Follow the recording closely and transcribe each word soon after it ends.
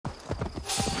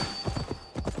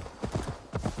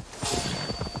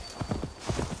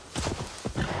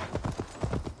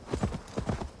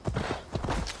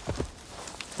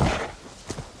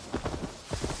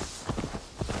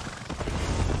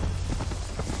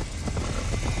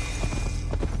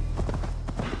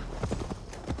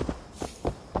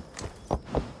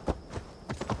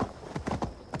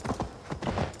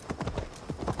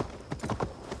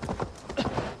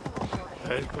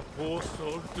poor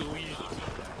soul to eat.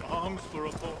 Arms for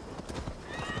a boy.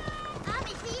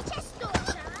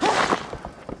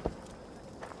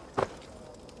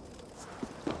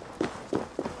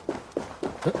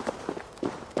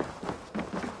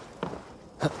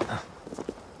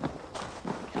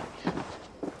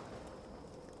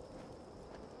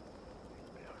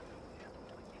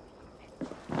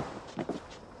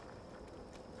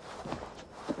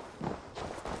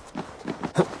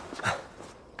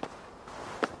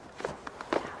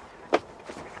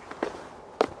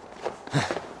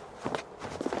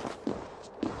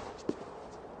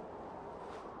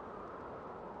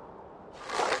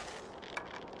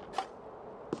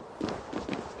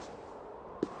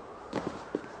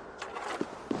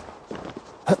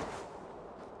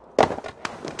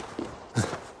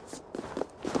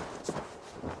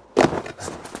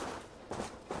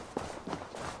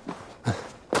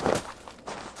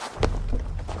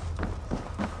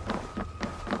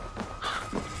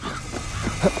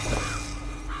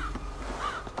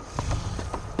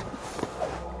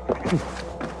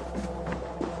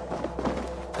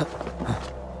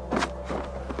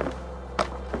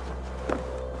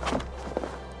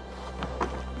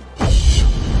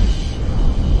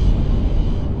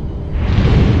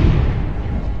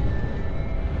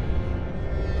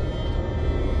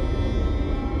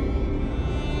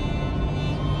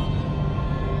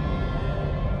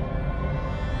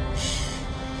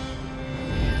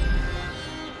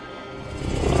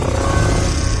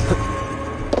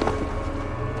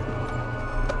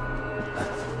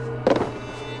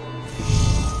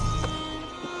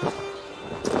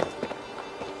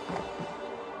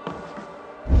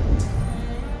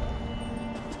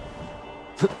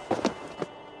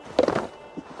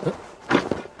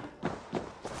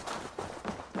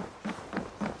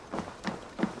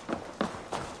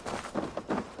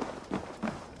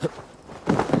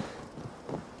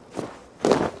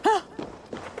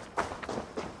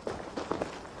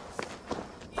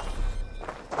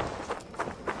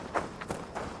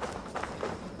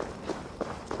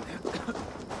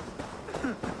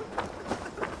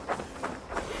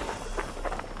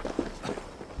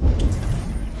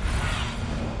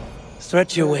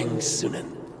 Stretch your wings,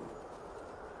 Sunan.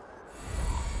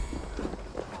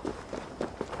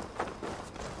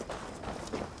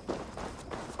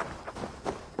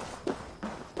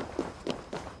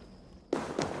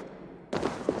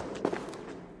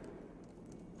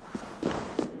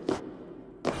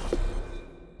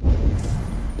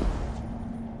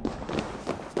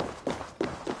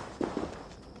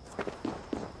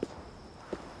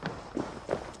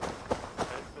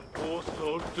 Poor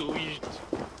soul to eat.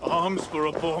 Arms for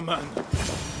a poor man.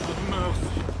 Have mercy.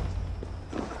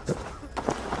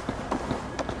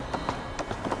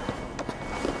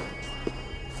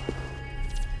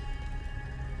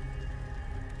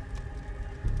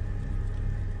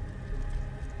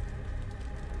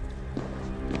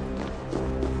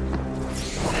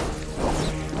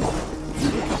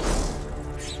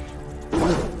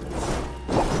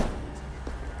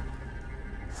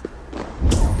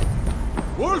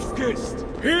 Wolf-kissed!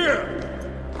 Here!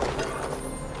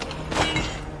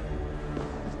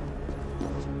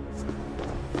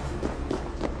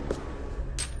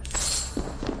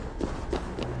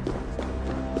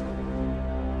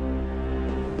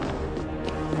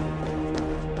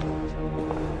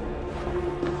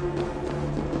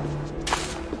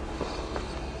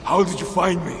 How did you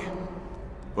find me?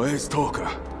 Where's Toka?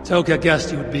 Toka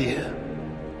guessed you would be here.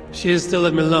 She is still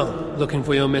at Milan, looking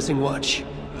for your missing watch.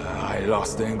 I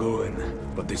lost England,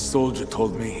 but this soldier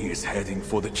told me he is heading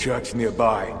for the church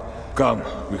nearby. Come,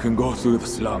 we can go through the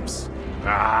slums.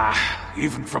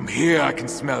 Even from here I can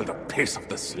smell the piss of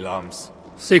the slums.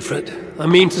 Siegfried, I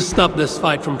mean to stop this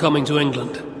fight from coming to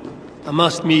England. I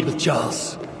must meet with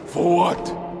Charles. For what?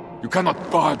 You cannot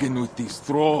bargain with these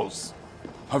thralls.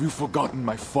 Have you forgotten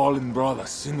my fallen brother,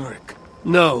 Sinric?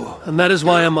 No, and that is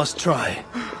why I must try.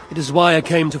 It is why I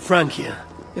came to Francia.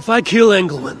 If I kill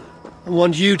Engelman, I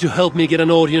want you to help me get an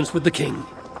audience with the king.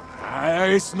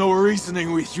 There is no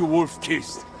reasoning with you,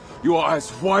 Wolf-kissed. You are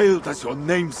as wild as your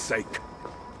namesake.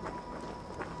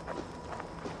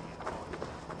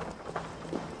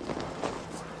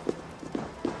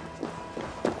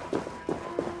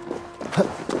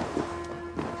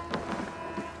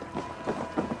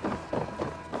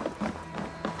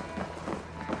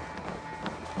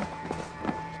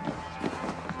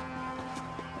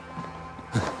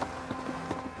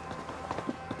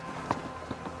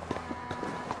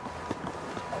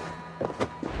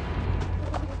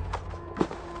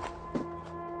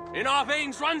 In our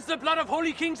veins runs the blood of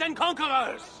holy kings and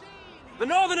conquerors. The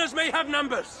Northerners may have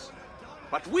numbers,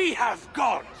 but we have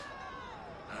God.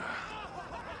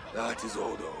 That is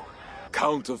Odo,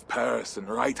 Count of Paris and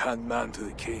right-hand man to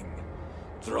the king.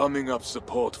 Drumming up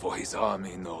support for his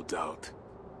army, no doubt.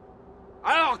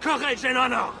 Our courage and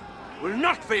honor will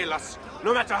not fail us,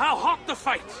 no matter how hot the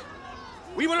fight.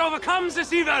 We will overcome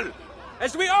this evil,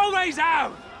 as we always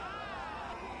have!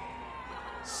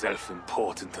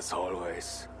 Self-important as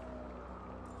always.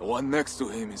 The one next to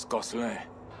him is Corsair,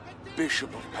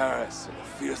 Bishop of Paris and a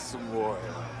fearsome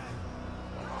warrior.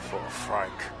 For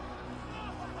Frank.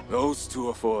 Those two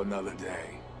are for another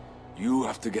day. You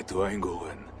have to get to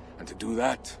Engelwin, and to do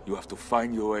that, you have to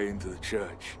find your way into the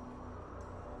church.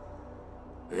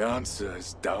 The answer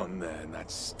is down there in that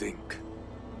stink.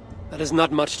 That is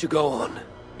not much to go on.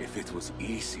 If it was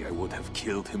easy, I would have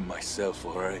killed him myself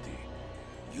already.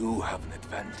 You have an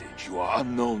advantage. You are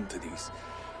unknown to these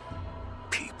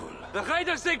people. The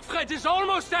Raider Siegfried is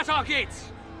almost at our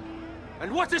gates!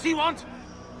 And what does he want?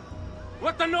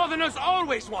 What the Northerners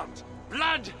always want!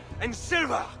 Blood and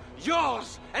silver!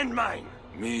 Yours and mine!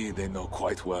 Me, they know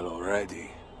quite well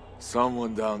already.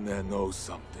 Someone down there knows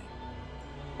something.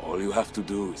 All you have to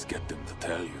do is get them to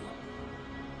tell you.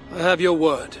 I have your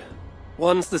word.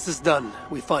 Once this is done,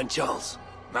 we find Charles.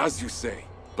 As you say,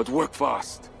 but work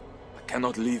fast. I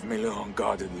cannot leave Miller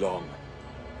unguarded long.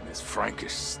 And his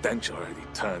Frankish stench already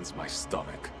turns my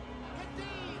stomach.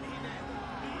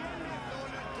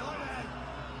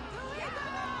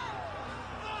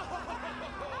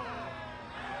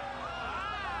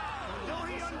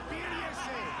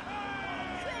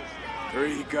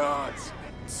 Three guards.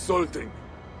 Insulting.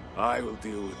 I will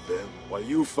deal with them, while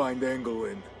you find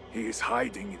Engelwin. He is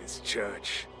hiding in his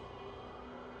church.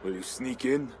 Will you sneak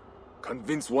in?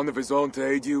 Convince one of his own to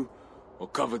aid you? Or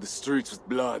cover the streets with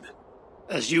blood?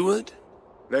 As you would?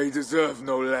 They deserve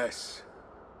no less.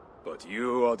 But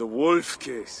you are the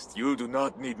wolf-kissed. You do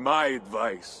not need my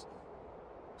advice.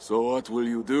 So what will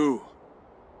you do?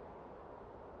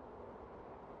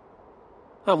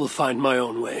 I will find my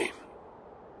own way.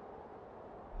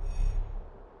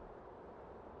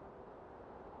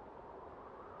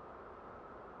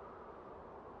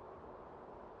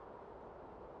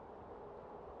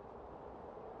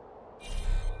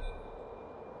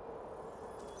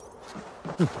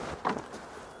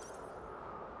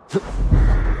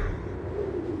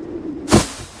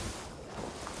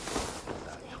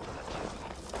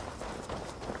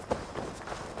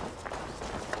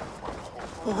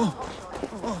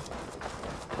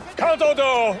 Count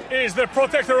Odo is the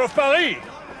protector of Paris,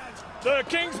 the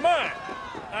king's man,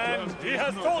 and he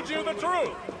has told you the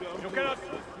truth. You cannot...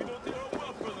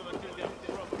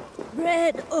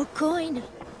 Bread or coin?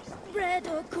 Bread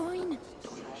or coin?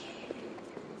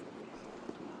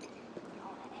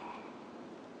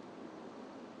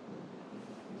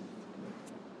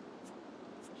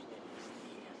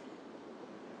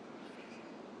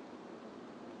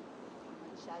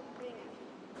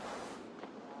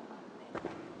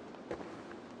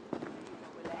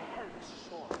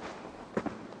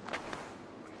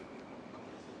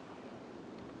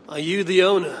 Are you the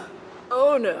owner?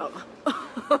 Owner?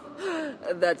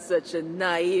 That's such a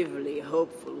naively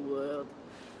hopeful word.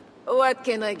 What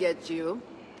can I get you?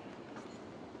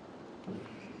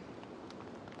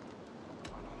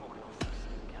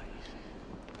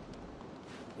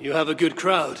 You have a good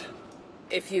crowd.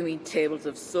 If you mean tables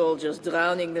of soldiers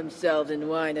drowning themselves in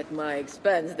wine at my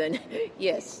expense, then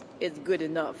yes, it's good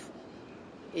enough.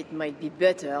 It might be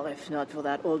better if not for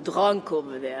that old drunk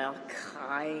over there,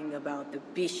 crying about the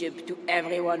bishop to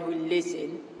everyone who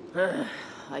listen.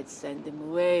 I'd send him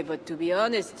away, but to be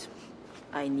honest,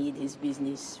 I need his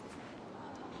business.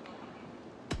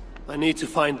 I need to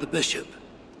find the bishop.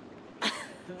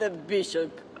 The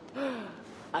bishop?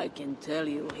 I can tell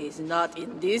you he's not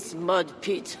in this mud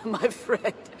pit, my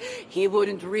friend. He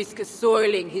wouldn't risk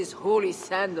soiling his holy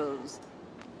sandals.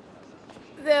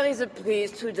 There is a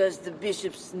priest who does the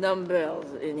bishop's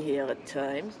numbers in here at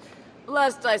times.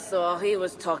 Last I saw, he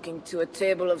was talking to a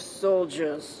table of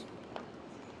soldiers.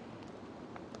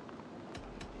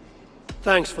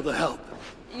 Thanks for the help.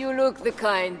 You look the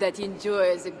kind that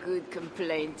enjoys a good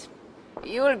complaint.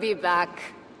 You'll be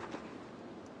back.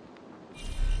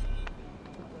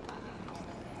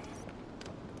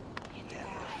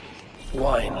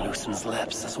 Wine loosens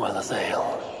lips as well as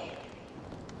ale.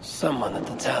 Someone at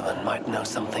the tavern might know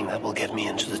something that will get me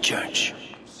into the church.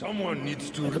 Someone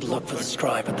needs to... I could look for the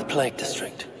scribe at the Plague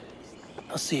District.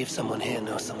 I'll see if someone here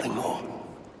knows something more.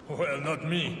 Well, not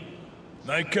me.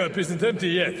 My cup isn't empty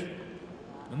yet.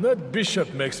 And that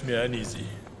bishop makes me uneasy.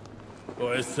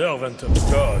 For a servant of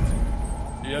God.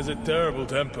 He has a terrible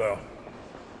temper.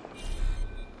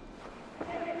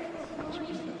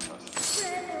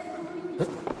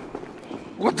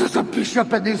 What does the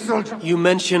bishop and his soldiers... You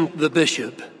mentioned the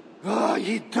bishop. Oh,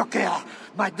 he took her,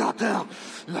 my daughter.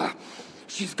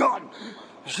 She's gone.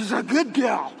 She's a good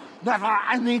girl. Never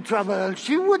any trouble.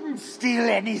 She wouldn't steal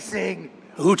anything.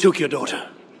 Who took your daughter?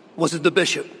 Was it the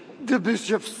bishop? The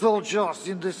bishop's soldiers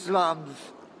in the slums.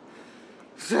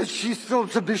 Said she stole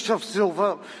the bishop's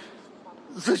silver.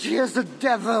 That she has the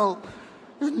devil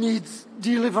who needs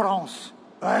deliverance.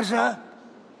 What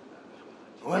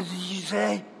did you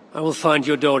say? I will find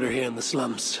your daughter here in the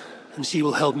slums, and she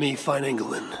will help me find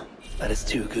Engelwin. That is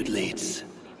two good leads.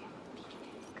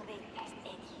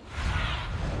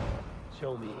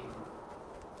 Show me.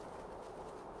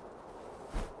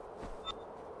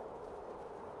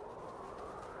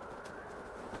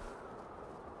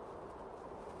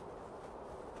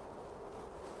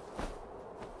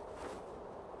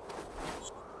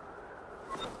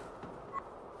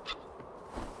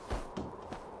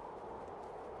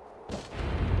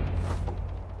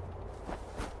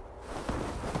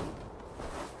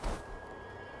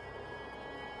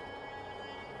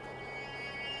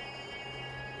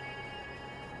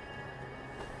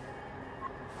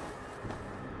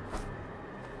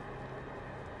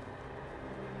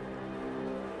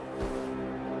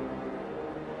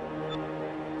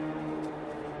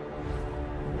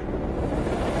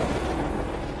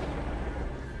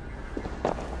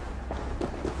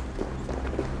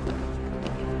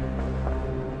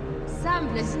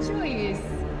 Sembles joyous.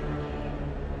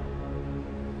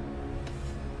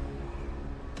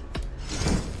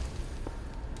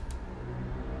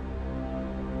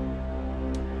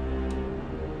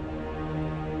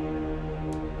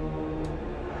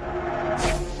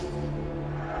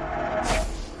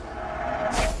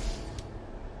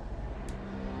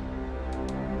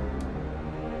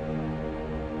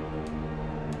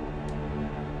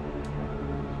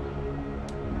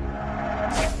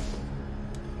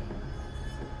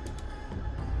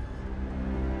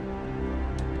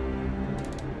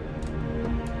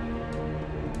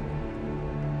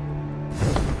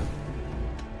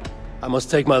 I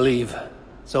must take my leave.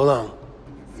 So long.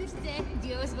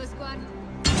 Dios vos guarde.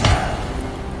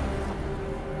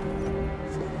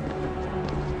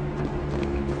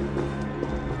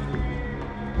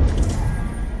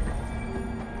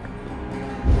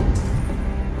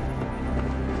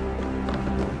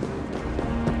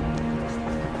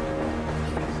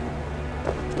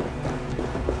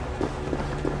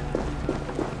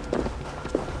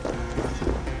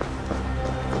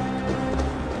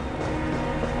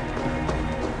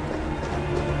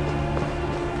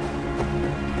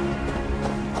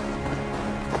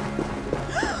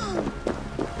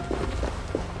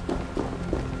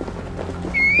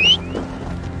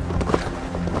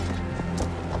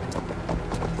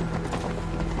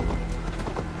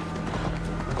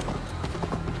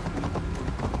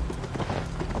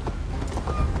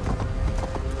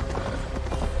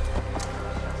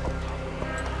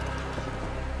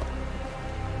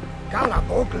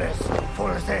 Calabogles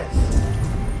for this.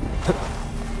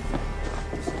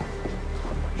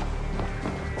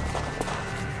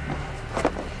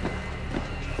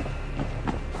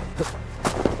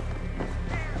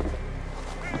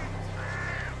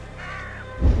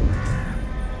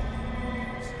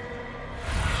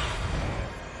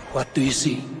 What do you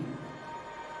see?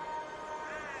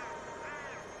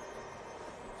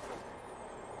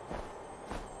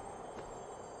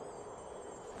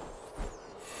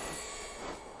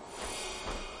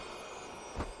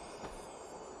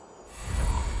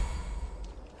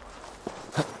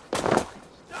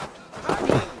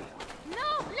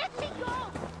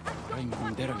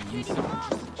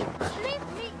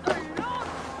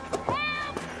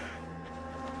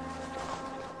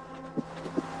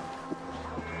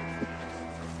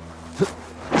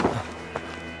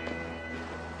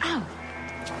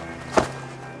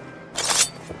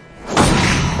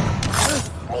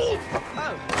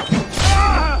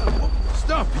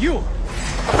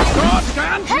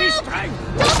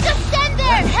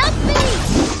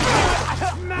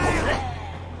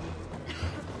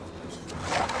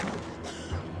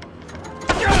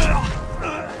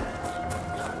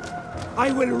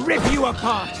 I will rip you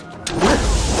apart!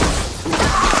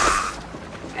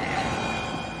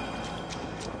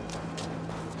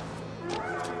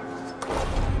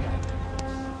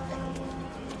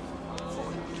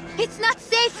 It's not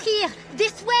safe here!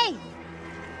 This way!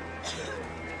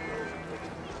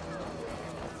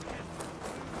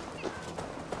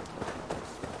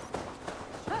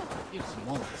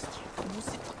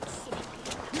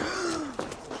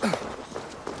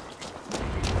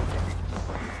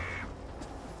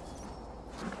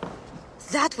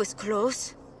 That was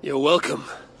close. You're welcome.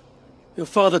 Your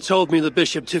father told me the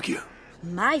bishop took you.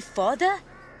 My father?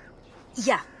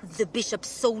 Yeah, the bishop's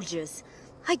soldiers.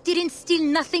 I didn't steal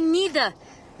nothing neither.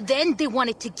 Then they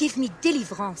wanted to give me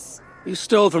deliverance. You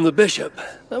stole from the bishop.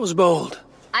 That was bold.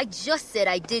 I just said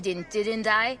I didn't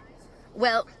I?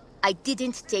 Well, I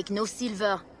didn't take no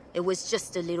silver. It was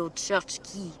just a little church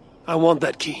key. I want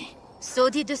that key. So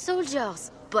did the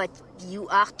soldiers, but you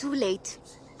are too late.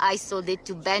 I sold it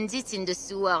to bandits in the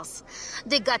sewers.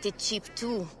 They got it cheap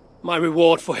too. My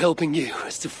reward for helping you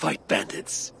is to fight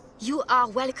bandits. You are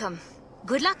welcome.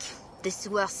 Good luck. The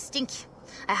sewers stink.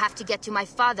 I have to get to my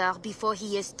father before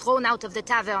he is thrown out of the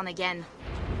tavern again.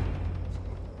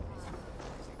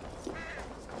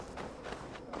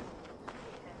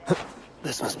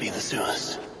 This must be the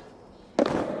sewers.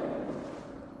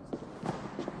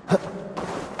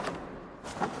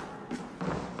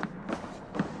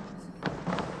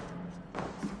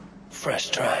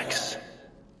 Fresh tracks.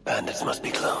 Bandits must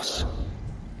be close.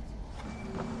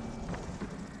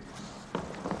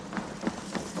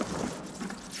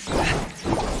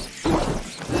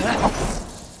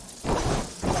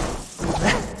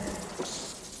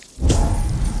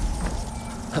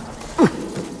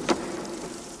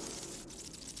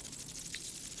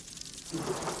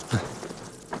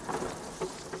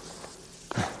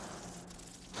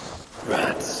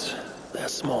 Rats. They're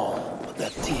small, but their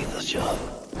teeth are sharp.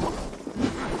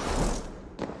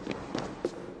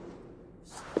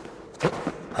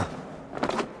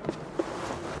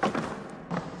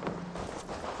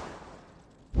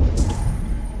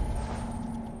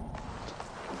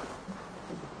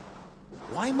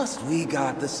 Why must we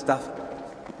guard this stuff?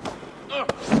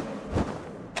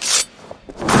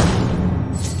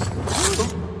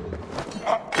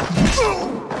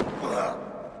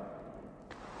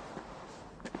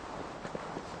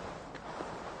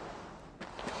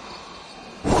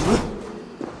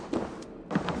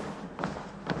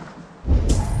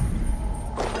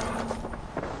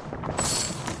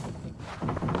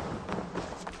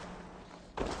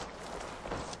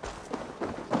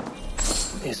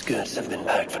 These goods have been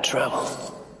packed for travel.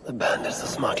 The bandits are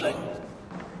smuggling.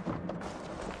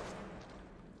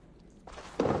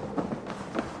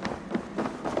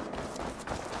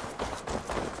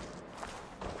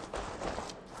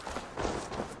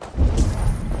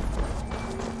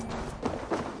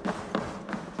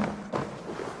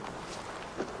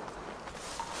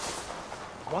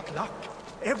 What luck!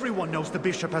 Everyone knows the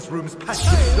bishop has rooms packed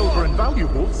with silver and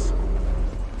valuables.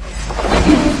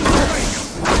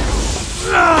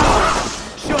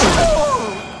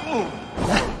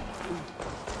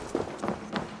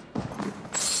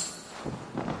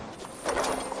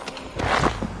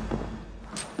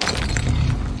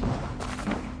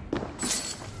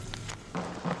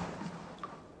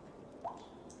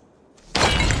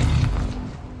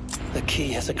 The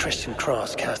key has a Christian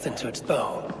cross cast into its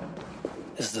bow.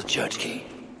 This is the church key.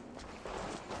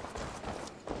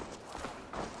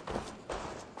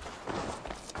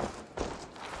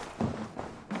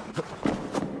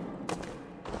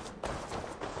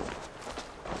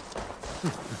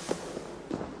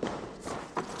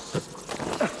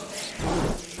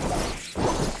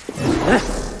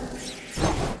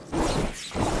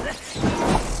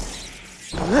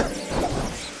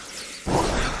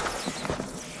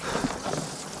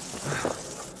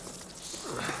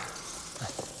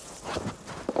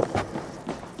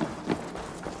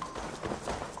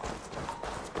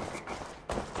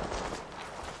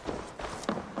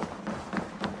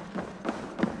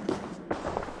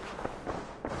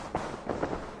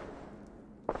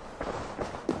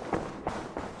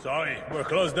 Sorry, we're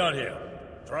closed down here.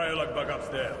 Try your luck back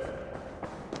upstairs.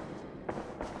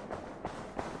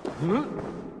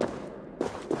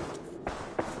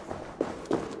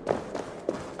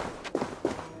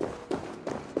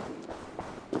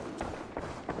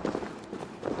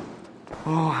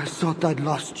 Oh, I thought I'd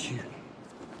lost you.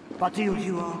 But here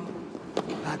you are.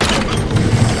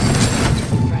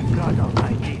 Thank God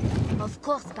Almighty. Of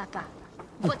course, Papa.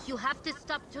 But you have to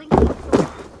stop drinking.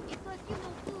 It was you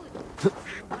no good.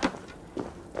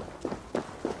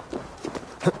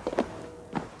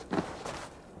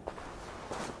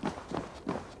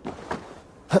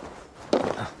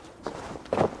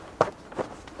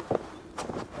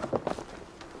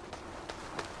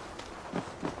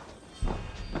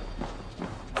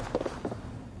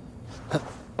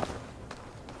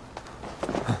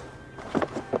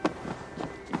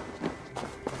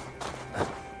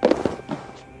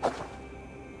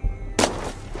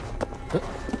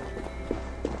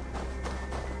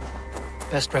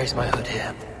 Best raise my hood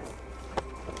here.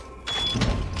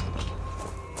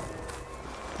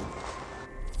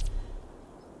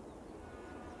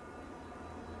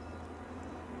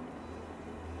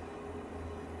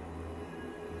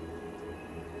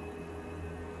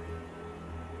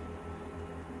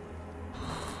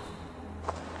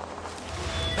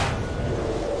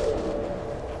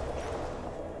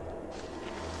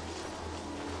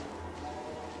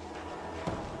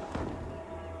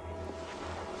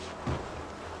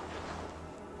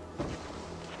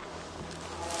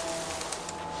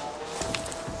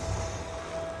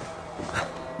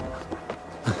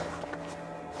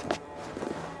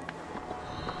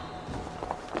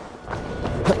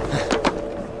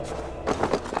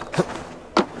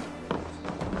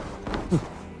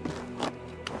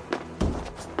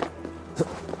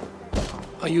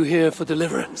 you here for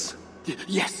deliverance?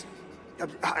 Yes.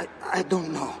 I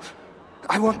don't know.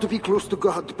 I want to be close to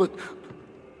God, but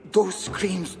those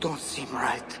screams don't seem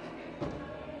right.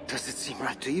 Does it seem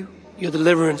right to you? Your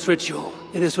deliverance ritual.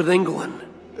 It is with Ingwin.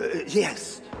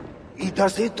 Yes. He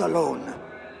does it alone.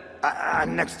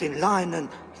 I'm next in line, and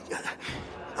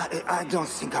I don't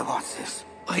think I want this.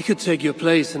 I could take your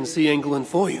place and see Ingwin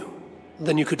for you.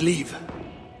 Then you could leave.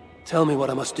 Tell me what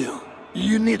I must do.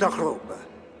 You need a robe.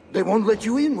 They won't let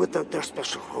you in without their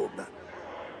special robe.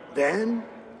 Then,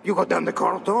 you go down the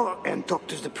corridor and talk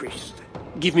to the priest.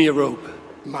 Give me a robe.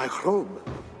 My robe?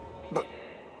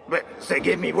 But they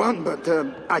gave me one, but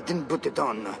I didn't put it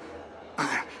on.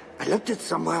 I left it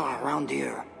somewhere around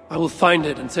here. I will find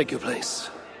it and take your place.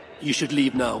 You should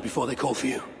leave now before they call for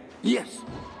you. Yes.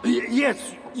 Yes,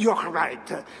 you're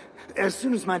right. As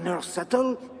soon as my nerves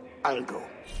settle, I'll go.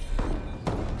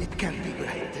 It can't be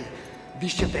right.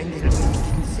 Bishop Engelman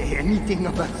didn't say anything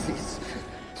about this.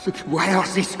 So why are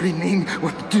they screaming?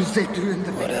 What do they do in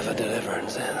the... Whatever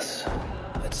deliverance is,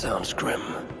 it sounds grim.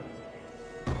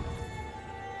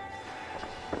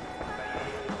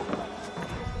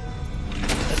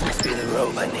 This must be the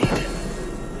robe I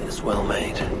need. It is well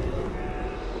made.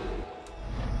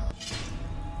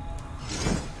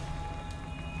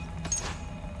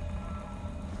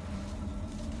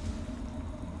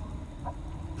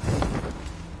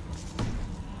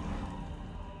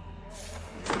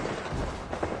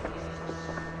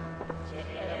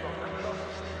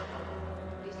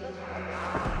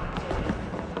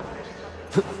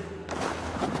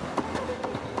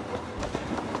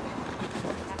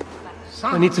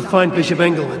 I need to find Bishop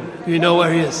Engelman. Do you know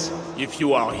where he is? If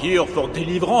you are here for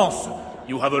deliverance,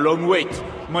 you have a long wait.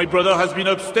 My brother has been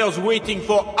upstairs waiting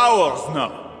for hours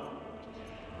now.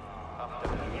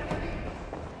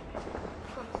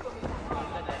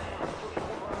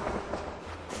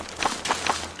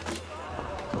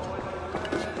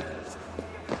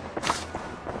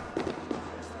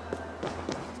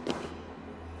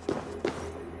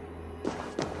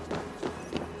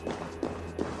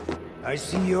 I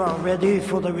see you are ready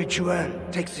for the ritual.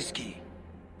 Take this key.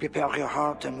 Prepare your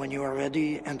heart, and when you are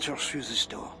ready, enter through this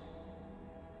door.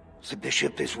 The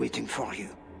bishop is waiting for you.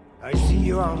 I see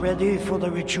you are ready for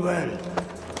the ritual.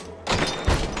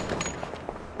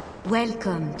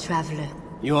 Welcome, traveler.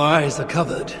 Your eyes are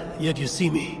covered, yet you see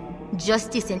me.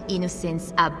 Justice and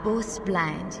innocence are both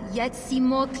blind, yet see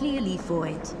more clearly for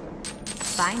it.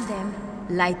 Find them,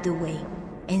 light the way,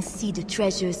 and see the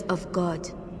treasures of God.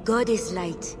 God is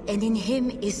light, and in him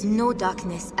is no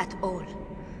darkness at all.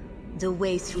 The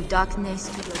way through darkness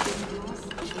to your deliverance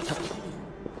is clear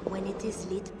when it is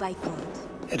lit by God.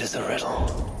 It is a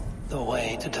riddle. The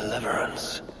way to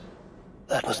deliverance.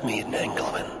 That must mean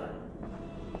Engelman.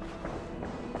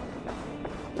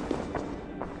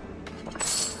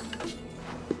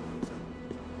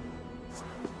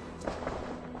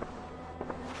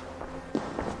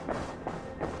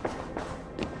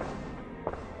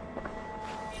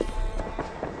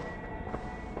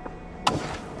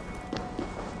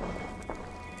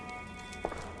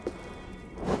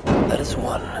 That is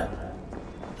one.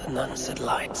 The nun said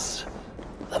lights.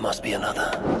 There must be another.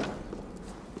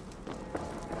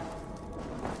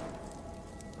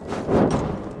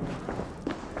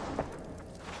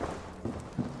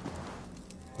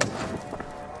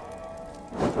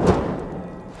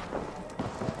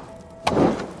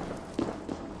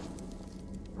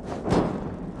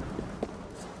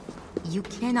 You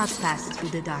cannot pass through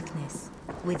the darkness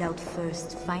without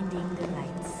first finding the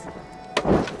lights.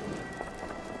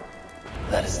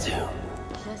 That is two.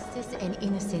 Justice and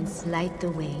innocence light the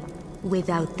way.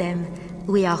 Without them,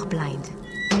 we are blind.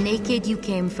 Naked you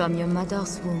came from your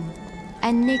mother's womb,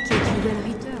 and naked you will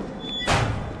return.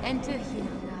 Enter here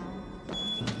now.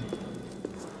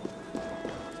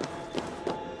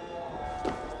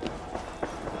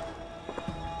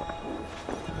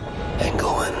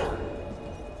 Engelman.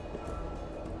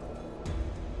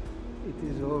 It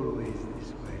is always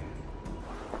this way.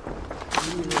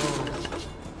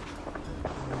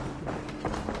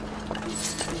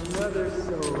 Another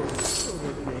soul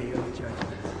for the day of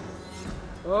judgment.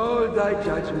 All thy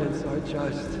judgments are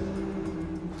just.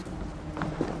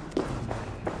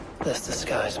 This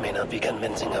disguise may not be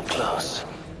convincing up close.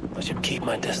 I should keep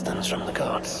my distance from the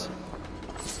gods.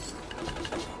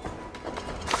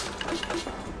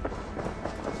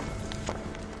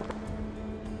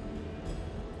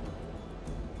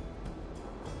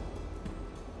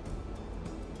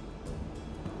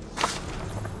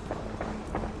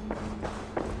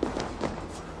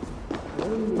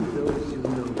 Only those who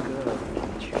know God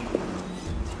can truly.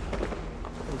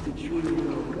 And to truly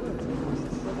know God, we must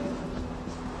suffer.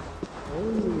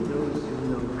 Only those who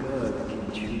know God can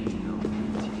truly know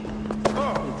beauty.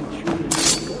 And to truly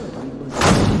know God,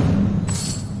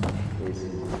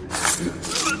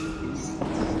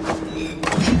 we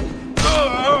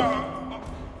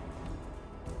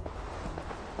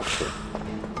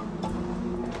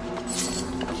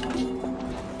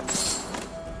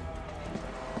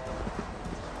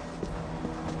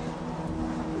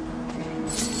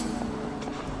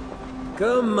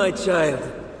Come, my child.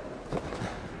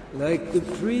 Like the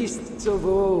priests of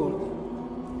old.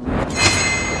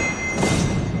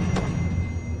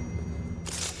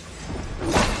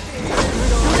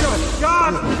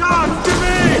 God, to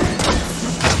me!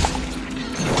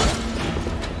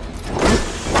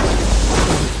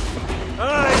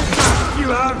 You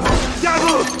have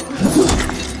devil!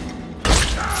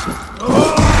 I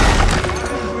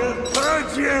will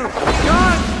purge you!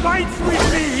 God fights with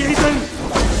me, heathen!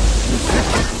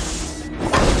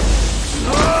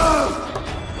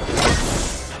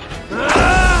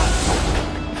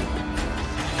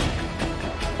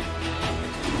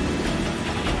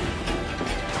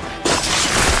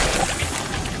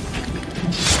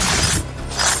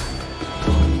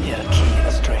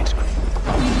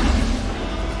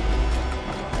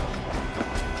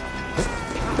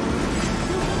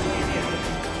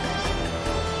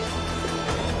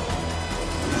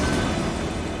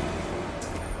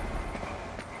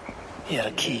 He had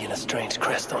a key and a strange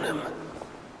crest on him.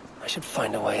 I should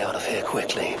find a way out of here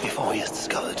quickly before he is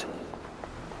discovered.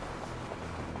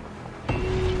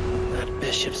 That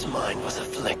bishop's mind was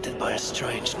afflicted by a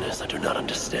strangeness I do not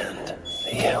understand.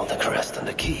 He held the crest and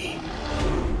the key.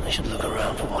 I should look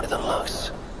around for what it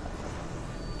unlocks.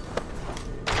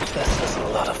 This is a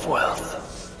lot of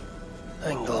wealth.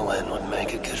 Engelwen would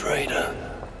make a good raider.